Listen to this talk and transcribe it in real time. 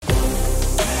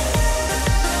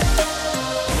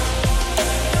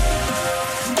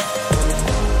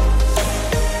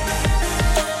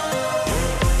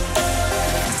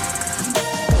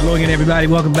Hello again, everybody.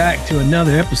 Welcome back to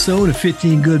another episode of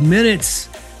 15 Good Minutes.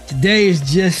 Today is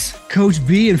just Coach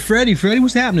B and Freddie. Freddie,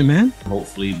 what's happening, man?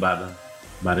 Hopefully by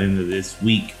the end of this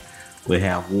week, we'll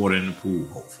have water in the pool,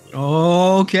 hopefully.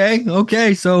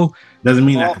 Okay. So doesn't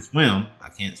mean I can swim. I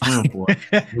can't swim for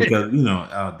it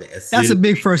because, that's a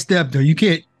big first step, though. You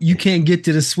can't get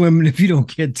to the swimming if you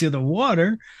don't get to the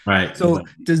water. Right. So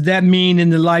does that mean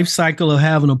in the life cycle of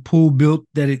having a pool built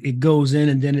that it goes in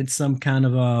and then it's some kind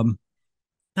of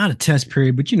not a test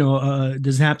period, but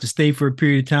does it have to stay for a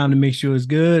period of time to make sure it's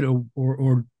good,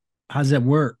 or how does that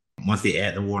work? Once they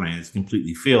add the water and it's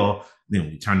completely filled, then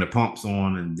we turn the pumps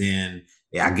on, and then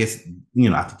I guess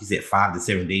I think he said 5 to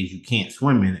 7 days you can't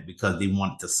swim in it because they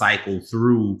want it to cycle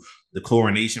through the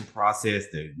chlorination process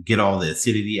to get all the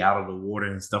acidity out of the water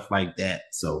and stuff like that.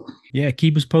 So yeah,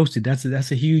 keep us posted. That's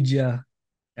a huge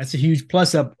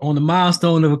plus up on the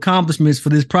milestone of accomplishments for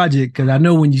this project, because I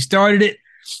know when you started it.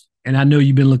 And I know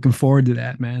you've been looking forward to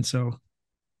that, man. So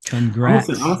congrats.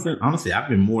 Honestly, I've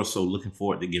been more so looking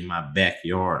forward to getting my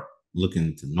backyard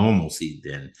looking to normalcy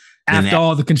than after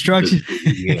all the construction.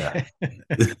 Yeah.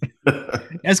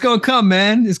 That's going to come,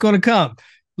 man. It's going to come.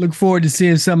 Look forward to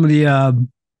seeing some of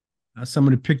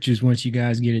the pictures once you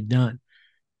guys get it done.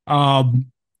 What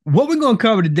we're going to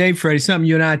cover today, Freddie, something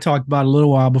you and I talked about a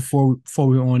little while before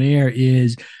we were on air,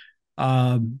 is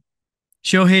Shohei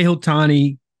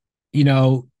Ohtani,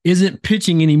 isn't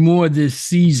pitching anymore this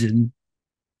season.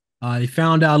 They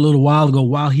found out a little while ago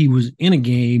while he was in a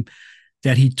game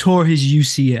that he tore his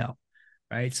UCL,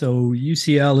 right? So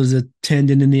UCL is a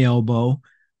tendon in the elbow.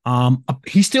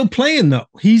 He's still playing, though.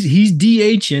 He's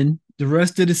DHing the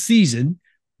rest of the season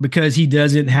because he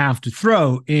doesn't have to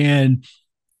throw. And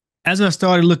as I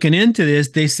started looking into this,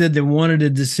 they said that one of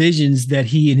the decisions that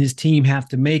he and his team have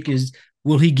to make is,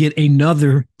 will he get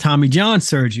another Tommy John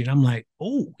surgery? And I'm like,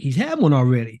 oh, he's had one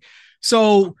already.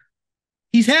 So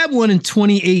he's had one in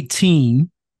 2018.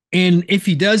 And if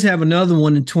he does have another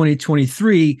one in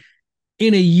 2023,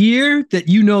 in a year that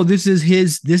this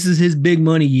is his big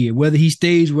money year, whether he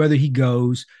stays, whether he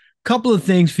goes, couple of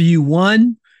things for you.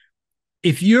 One,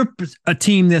 if you're a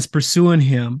team that's pursuing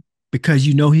him because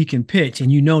he can pitch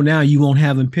and now you won't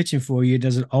have him pitching for you,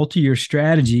 does it alter your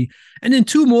strategy? And then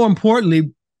two, more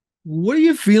importantly, what are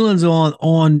your feelings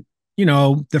on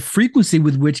the frequency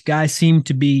with which guys seem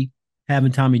to be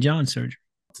having Tommy John surgery?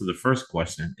 To the first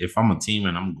question, if I'm a team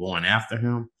and I'm going after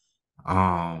him,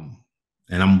 and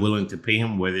I'm willing to pay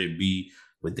him, whether it be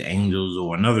with the Angels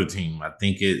or another team, I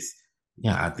think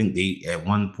they at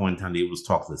one point in time they was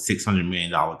talking a $600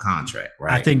 million contract,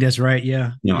 right? I think that's right.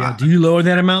 Yeah. Do you lower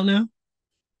that amount now?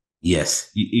 Yes,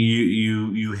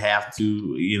 you have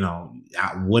to.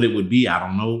 What it would be, I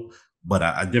don't know. But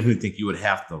I definitely think you would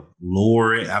have to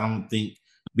lower it. I don't think,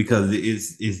 because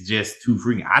it's just too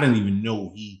freaking. I didn't even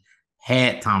know he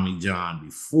had Tommy John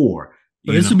before.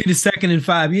 But this will be the second in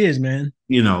 5 years, man.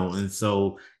 And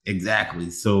so exactly.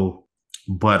 So,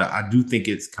 but I do think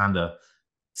it's kind of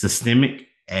systemic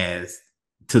as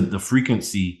to the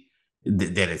frequency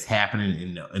that is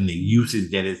happening in the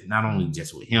usage that is not only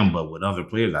just with him but with other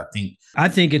players. I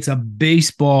think it's a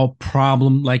baseball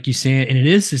problem, like you're saying, and it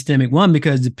is systemic. One,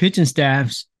 because the pitching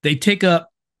staffs, they take up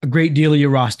a great deal of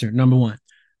your roster, number one.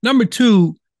 Number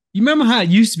two, you remember how it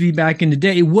used to be back in the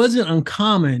day? It wasn't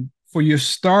uncommon for your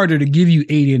starter to give you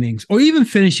 8 innings or even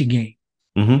finish a game.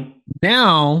 Mm-hmm.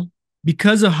 Now,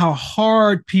 because of how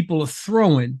hard people are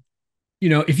throwing,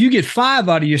 if you get 5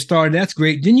 out of your starter, that's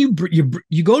great. Then you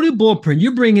go to the bullpen,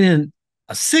 you're bringing in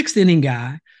a 6th inning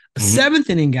guy, a 7th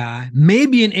inning guy,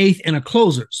 maybe an 8th, and a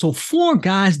closer. So 4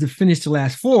 guys to finish the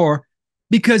last 4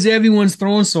 because everyone's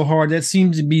throwing so hard. That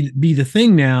seems to be the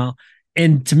thing now.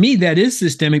 And to me, that is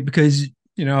systemic because,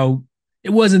 it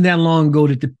wasn't that long ago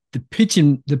that the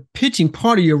pitching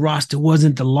part of your roster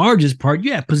wasn't the largest part.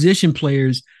 You had position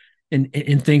players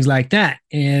and things like that.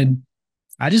 And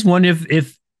I just wonder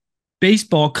if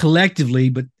baseball collectively,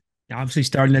 but obviously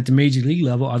starting at the major league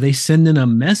level, are they sending a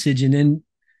message? And then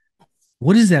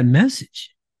what is that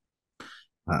message?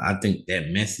 I think that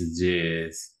message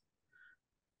is,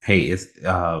 hey, it's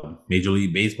Major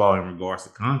League Baseball in regards to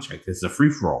contract. It's a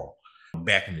free-for-all.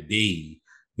 Back in the day,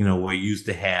 where you used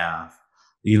to have,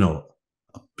 a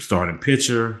starting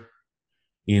pitcher,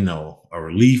 a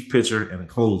relief pitcher, and a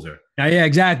closer. Yeah,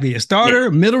 exactly. A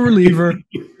starter, middle reliever,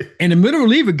 and the middle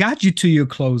reliever got you to your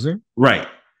closer. Right.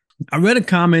 I read a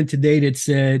comment today that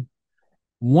said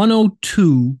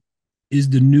 102 is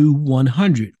the new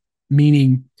 100,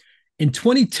 meaning in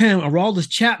 2010, Aroldis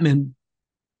Chapman,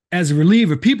 as a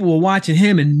reliever, people were watching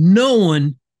him and no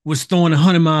one was throwing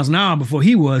 100 miles an hour before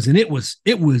he was, and it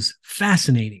was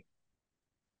fascinating.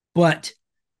 But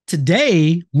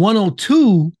Today,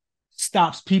 102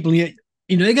 stops people.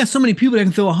 They got so many people that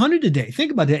can throw 100 a day.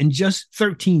 Think about that in just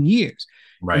 13 years.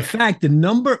 In Right. fact, the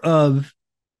number of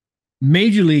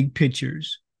major league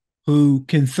pitchers who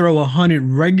can throw 100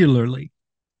 regularly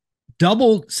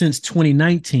doubled since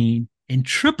 2019 and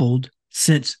tripled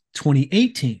since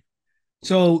 2018.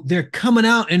 So they're coming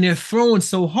out and they're throwing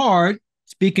so hard.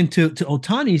 Speaking to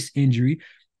Otani's injury,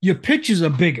 your pitches are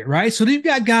bigger, right? So they've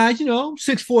got guys,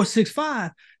 6'4",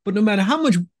 6'5", but no matter how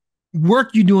much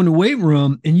work you do in the weight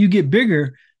room and you get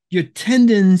bigger, your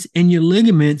tendons and your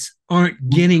ligaments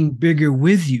aren't getting bigger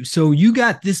with you. So you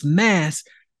got this mass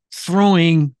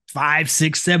throwing 5,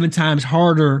 6, 7 times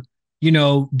harder,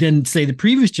 than say the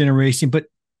previous generation, but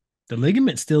the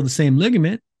ligament's still the same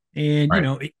ligament. And,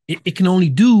 Right. it can only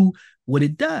do what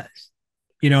it does.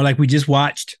 Like we just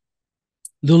watched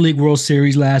Little League World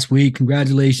Series last week.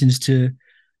 Congratulations to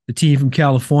the team from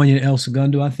California, El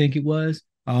Segundo, I think it was,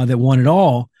 that won it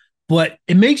all. But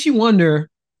it makes you wonder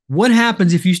what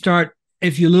happens if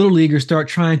your little leaguers start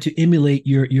trying to emulate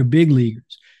your big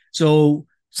leaguers. So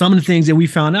some of the things that we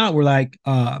found out were like,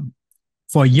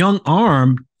 for a young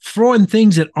arm, throwing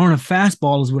things that aren't a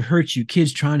fastball is what hurts you.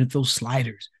 Kids trying to throw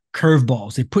sliders,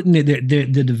 curveballs. They put in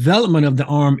the development of the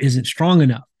arm isn't strong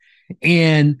enough.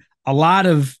 And a lot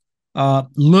of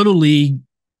little league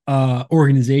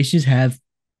organizations have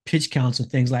pitch counts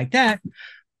and things like that.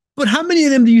 But how many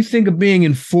of them do you think are being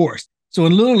enforced? So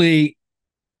in little league,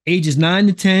 ages 9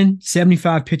 to 10,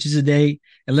 75 pitches a day,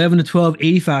 11 to 12,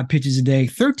 85 pitches a day,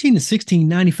 13 to 16,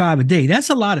 95 a day. That's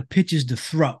a lot of pitches to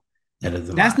throw.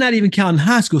 That's not even counting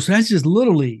high school. So that's just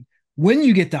little league. When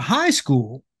you get to high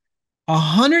school,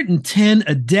 110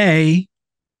 a day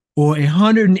or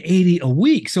 180 a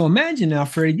week. So imagine now,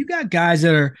 Freddie, you got guys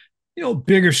that are,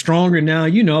 bigger, stronger now,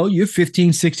 you're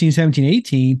 15, 16, 17,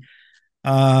 18,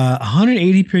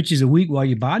 180 pitches a week while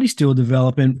your body's still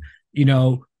developing.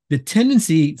 The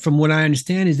tendency, from what I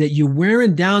understand, is that you're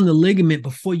wearing down the ligament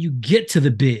before you get to the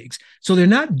bigs. So they're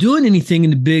not doing anything in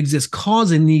the bigs that's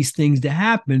causing these things to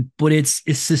happen, but it's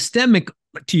systemic,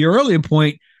 to your earlier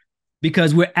point,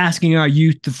 because we're asking our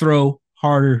youth to throw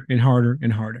harder and harder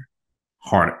and harder.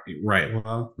 Harder, right?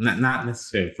 Well, not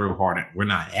necessarily throw harder. We're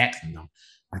not asking them.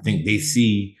 I think they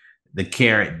see the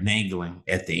carrot dangling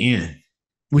at the end,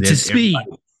 which is speed,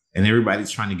 and everybody's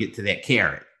trying to get to that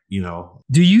carrot.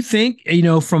 Do you think,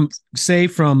 from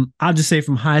I'll just say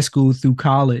from high school through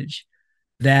college,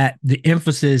 that the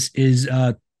emphasis is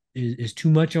too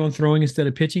much on throwing instead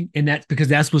of pitching, and that's because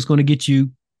that's what's going to get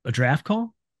you a draft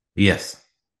call? Yes.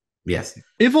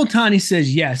 If Otani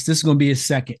says yes, this is going to be his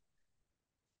second.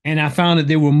 And I found that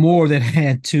there were more that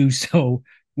had two. So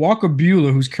Walker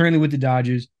Buehler, who's currently with the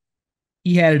Dodgers,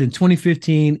 he had it in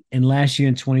 2015 and last year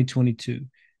in 2022.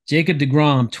 Jacob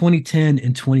deGrom, 2010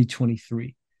 and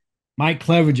 2023. Mike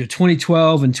Clevenger,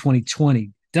 2012 and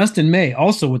 2020. Dustin May,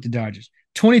 also with the Dodgers,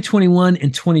 2021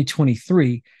 and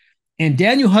 2023. And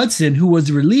Daniel Hudson, who was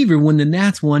the reliever when the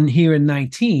Nats won here in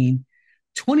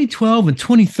 2012 and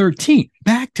 2013,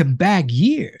 back-to-back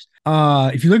years.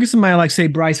 If you look at somebody like, say,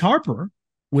 Bryce Harper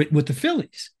with the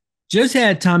Phillies, just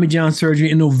had Tommy John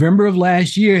surgery in November of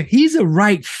last year. He's a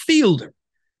right fielder.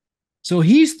 So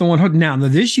he's throwing her. Now,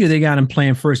 this year they got him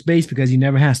playing first base because he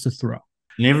never has to throw.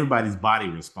 And everybody's body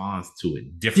responds to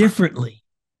it differently,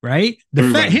 right?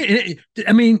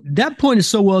 That point is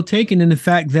so well taken in the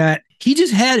fact that he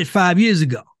just had it 5 years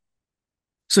ago.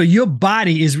 So your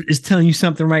body is telling you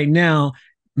something right now.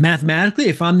 Mathematically,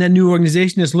 if I'm that new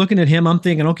organization that's looking at him, I'm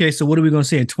thinking, okay, so what are we going to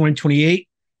say in 2028?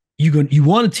 You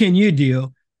want a 10-year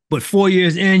deal, but 4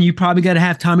 years in, you probably got to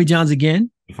have Tommy Johns again.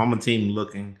 If I'm a team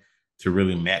looking to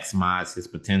really maximize his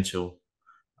potential,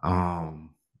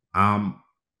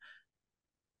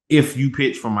 if you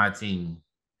pitch for my team,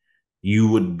 you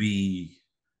would be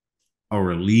a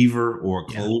reliever or a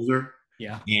closer.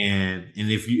 Yeah. And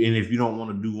if you don't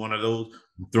want to do one of those,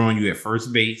 I'm throwing you at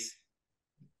first base,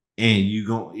 and you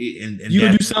go and you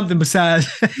gonna do something besides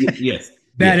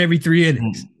bat every 3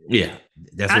 innings. Yeah.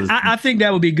 I think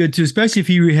that would be good too, especially if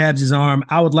he rehabs his arm.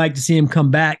 I would like to see him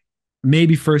come back,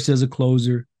 maybe first as a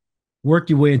closer, work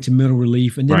your way into middle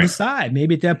relief, and then decide.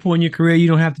 Maybe at that point in your career, you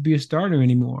don't have to be a starter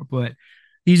anymore. But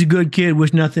he's a good kid.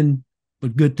 Wish nothing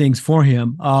but good things for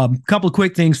him. Couple of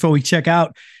quick things before we check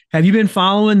out. Have you been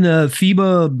following the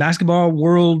FIBA Basketball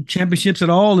World Championships at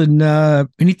all? And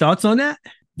any thoughts on that?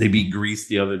 They beat Greece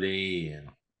the other day. And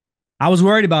I was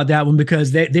worried about that one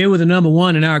because they were the number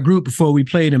one in our group before we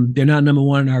played them. They're not number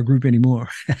one in our group anymore.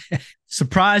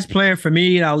 Surprise player for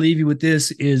me, and I'll leave you with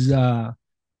this, is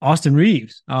Austin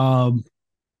Reeves.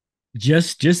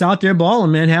 Just out there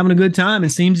balling, man, having a good time,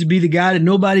 and seems to be the guy that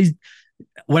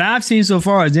what I've seen so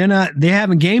far is they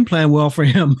haven't game plan well for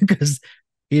him because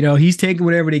he's taking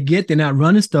whatever they get. They're not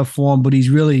running stuff for him, but he's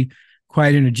really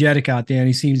quite energetic out there, and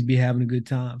he seems to be having a good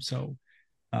time. So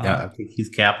Yeah, I think he's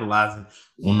capitalizing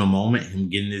on the moment, him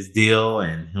getting this deal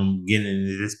and him getting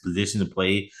into this position to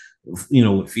play, with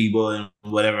FIBA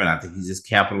and whatever. And I think he's just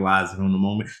capitalizing on the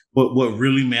moment. But what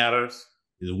really matters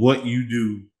is what you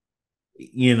do,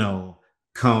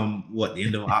 come the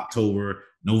end of October,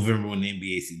 November when the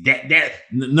NBA season. That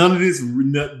none of this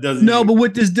doesn't. No, but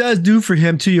what this does do for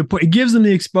him, to your point, it gives him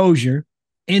the exposure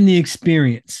and the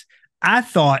experience. I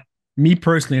thought, me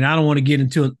personally, and I don't want to get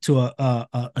into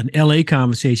an LA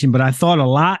conversation, but I thought a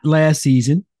lot last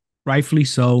season, rightfully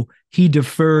so. He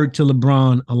deferred to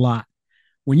LeBron a lot.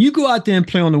 When you go out there and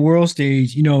play on the world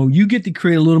stage, you get to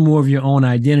create a little more of your own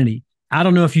identity. I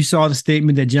don't know if you saw the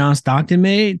statement that John Stockton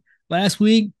made last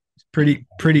week. Pretty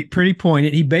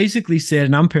pointed. He basically said,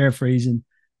 and I'm paraphrasing,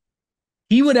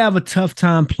 he would have a tough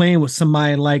time playing with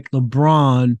somebody like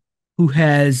LeBron, who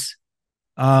has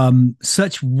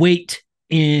such weight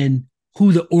in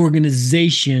who the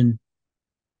organization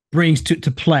brings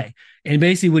to play. And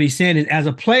basically what he's saying is, as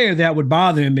a player, that would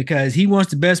bother him because he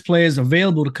wants the best players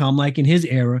available to come, like in his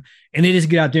era, and they just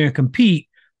get out there and compete.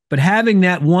 But having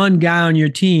that one guy on your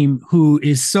team who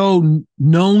is so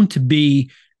known to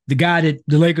be the guy that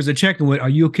the Lakers are checking with, are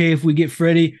you okay if we get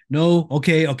Freddie? No.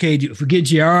 Okay. If we get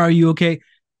JR, are you okay?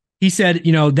 He said,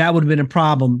 that would have been a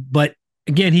problem. But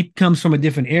again, he comes from a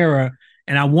different era.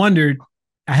 And I wondered,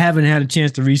 I haven't had a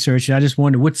chance to research it. I just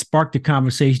wondered what sparked the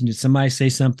conversation. Did somebody say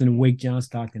something to wake John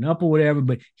Stockton up or whatever?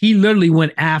 But he literally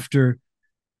went after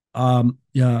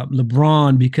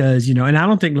LeBron because, and I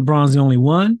don't think LeBron's the only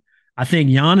one. I think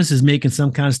Giannis is making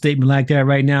some kind of statement like that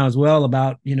right now as well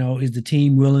about, is the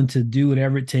team willing to do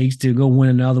whatever it takes to go win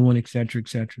another one, et cetera, et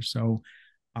cetera. So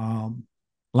a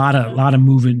lot of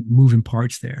moving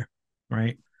parts there,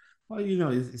 right? Well,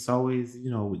 it's always,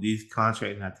 with these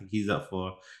contracts, and I think he's up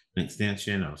for an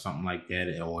extension or something like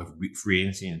that, or free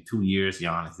agency in 2 years,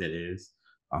 Giannis, that is.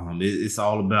 It's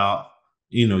all about,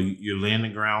 you're laying the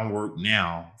groundwork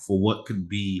now for what could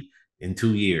be in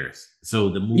 2 years. So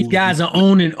these guys are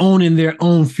owning their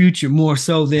own future more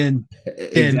so than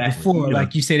exactly. Before.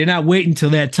 Like you say, they're not waiting till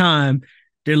that time.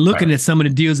 They're looking at some of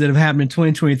the deals that have happened in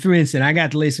 2023 and saying, I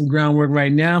got to lay some groundwork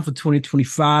right now for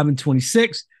 2025 and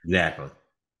 26. Exactly.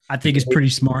 I think it's pretty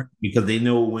smart. Because they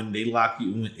know when they lock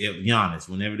you in, Giannis,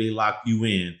 whenever they lock you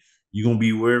in, you're going to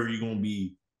be wherever you're going to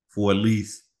be for at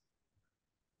least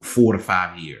 4 to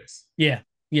 5 years. Yeah.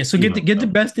 So get the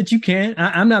best that you can.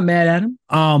 I'm not mad at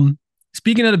him.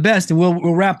 Speaking of the best, and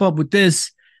we'll wrap up with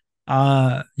this.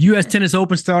 U.S. Tennis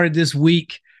Open started this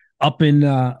week up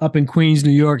in Queens,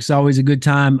 New York. It's always a good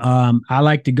time. I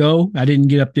like to go. I didn't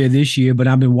get up there this year, but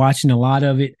I've been watching a lot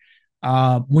of it.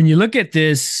 When you look at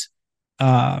this,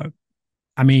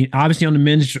 obviously on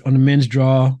the men's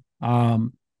draw,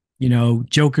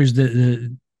 Joker's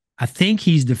I think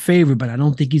he's the favorite, but I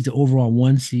don't think he's the overall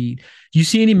 1 seed. You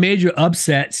see any major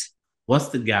upsets? What's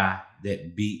the guy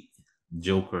that beat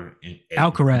Joker?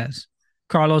 Alcaraz,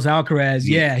 Carlos Alcaraz.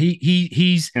 Yeah,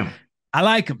 he's him. I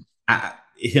like him.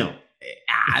 Him.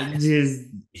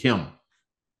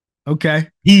 Okay.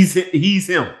 He's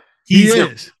him. He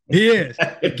is.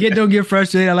 Kid don't get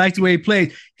frustrated. I like the way he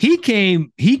plays. He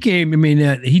came. He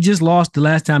just lost the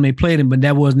last time they played him, but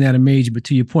that wasn't that a major. But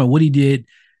to your point, what he did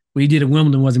at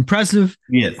Wimbledon was impressive.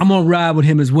 Yes. I'm gonna ride with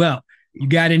him as well. You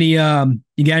got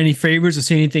any favorites or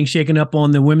see anything shaking up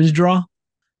on the women's draw?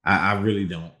 I really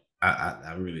don't.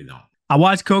 I really don't. I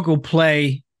watched Coco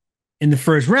play in the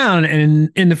first round, and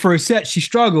in the first set, she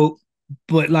struggled.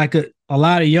 But like a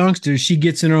lot of youngsters, she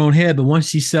gets in her own head. But once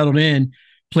she settled in,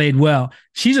 played well.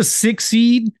 She's a 6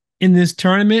 seed in this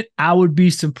tournament. I would be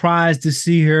surprised to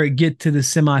see her get to the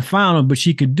semifinal, but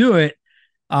she could do it.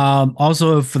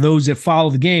 Also, for those that follow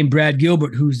the game, Brad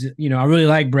Gilbert, who's, I really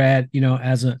like Brad,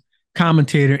 as a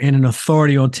commentator and an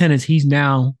authority on tennis. He's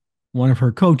now one of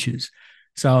her coaches.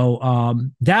 So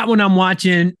that one I'm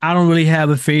watching. I don't really have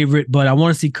a favorite, but I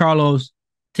want to see Carlos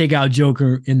take out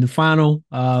Joker in the final.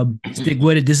 Stick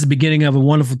with it. This is the beginning of a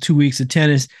wonderful 2 weeks of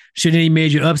tennis. Should any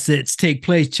major upsets take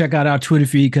place, check out our Twitter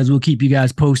feed because we'll keep you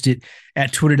guys posted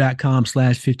at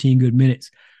twitter.com/15goodminutes.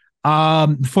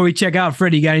 Before we check out,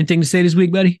 Freddie, you got anything to say this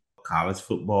week, buddy? College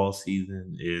football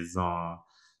season is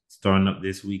starting up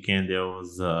this weekend. There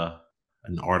was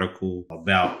an article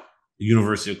about the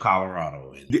University of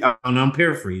Colorado. And I'm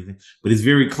paraphrasing, but it's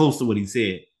very close to what he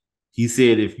said. He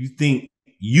said, if you think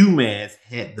UMass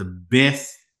had the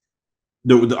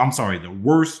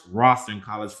worst roster in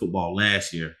college football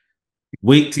last year,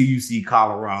 wait till you see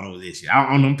Colorado this year.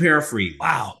 I'm paraphrasing.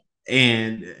 Wow.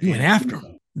 And you went after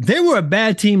him. They were a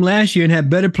bad team last year and had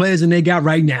better players than they got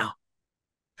right now.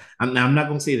 I'm not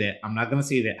going to say that. I'm not going to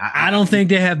say that. I don't think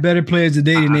they have better players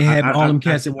today than they have all them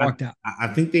cats that walked out. I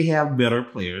think they have better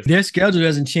players. Their schedule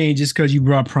doesn't change just because you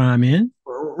brought Prime in.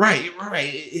 Right.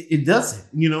 It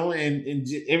doesn't, and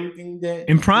everything that.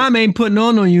 And Prime ain't putting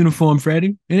on no uniform,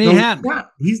 Freddie. It ain't happening.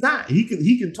 He's not.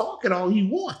 He can talk it all he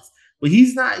wants, but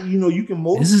he's not. You can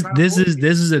motivate. This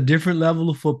is a different level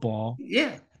of football.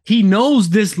 Yeah, he knows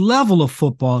this level of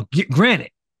football.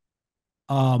 Granted,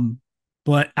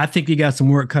 but I think he got some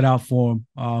work cut out for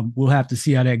him. We'll have to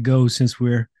see how that goes since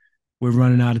we're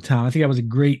running out of time. I think that was a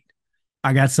great.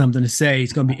 I got something to say.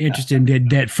 It's going to be interesting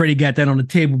that Freddie got that on the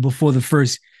table before the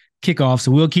first kickoff.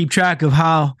 So we'll keep track of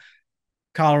how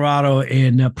Colorado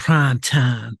and Prime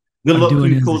Time. Good luck to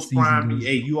you, Coach Prime.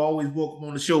 Hey, you always welcome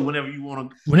on the show whenever you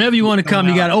want to. Whenever you want to come,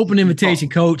 you got an open invitation,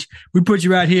 Coach. We put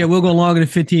you right here. We'll go longer than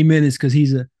 15 minutes because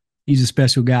he's a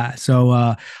special guy.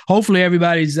 So hopefully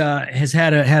everybody's has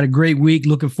had a great week.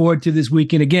 Looking forward to this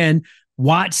weekend. Again,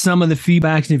 watch some of the FIBA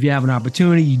action if you have an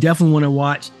opportunity. You definitely want to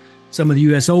watch some of the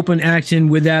U.S. Open action.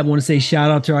 With that, I want to say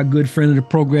shout out to our good friend of the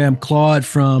program, Claude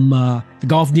from the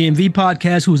Golf DMV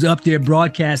podcast, who's up there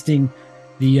broadcasting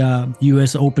the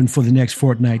U.S. Open for the next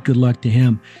fortnight. Good luck to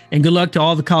him. And good luck to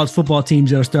all the college football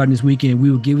teams that are starting this weekend.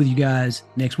 We will get with you guys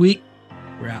next week.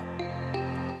 We're out.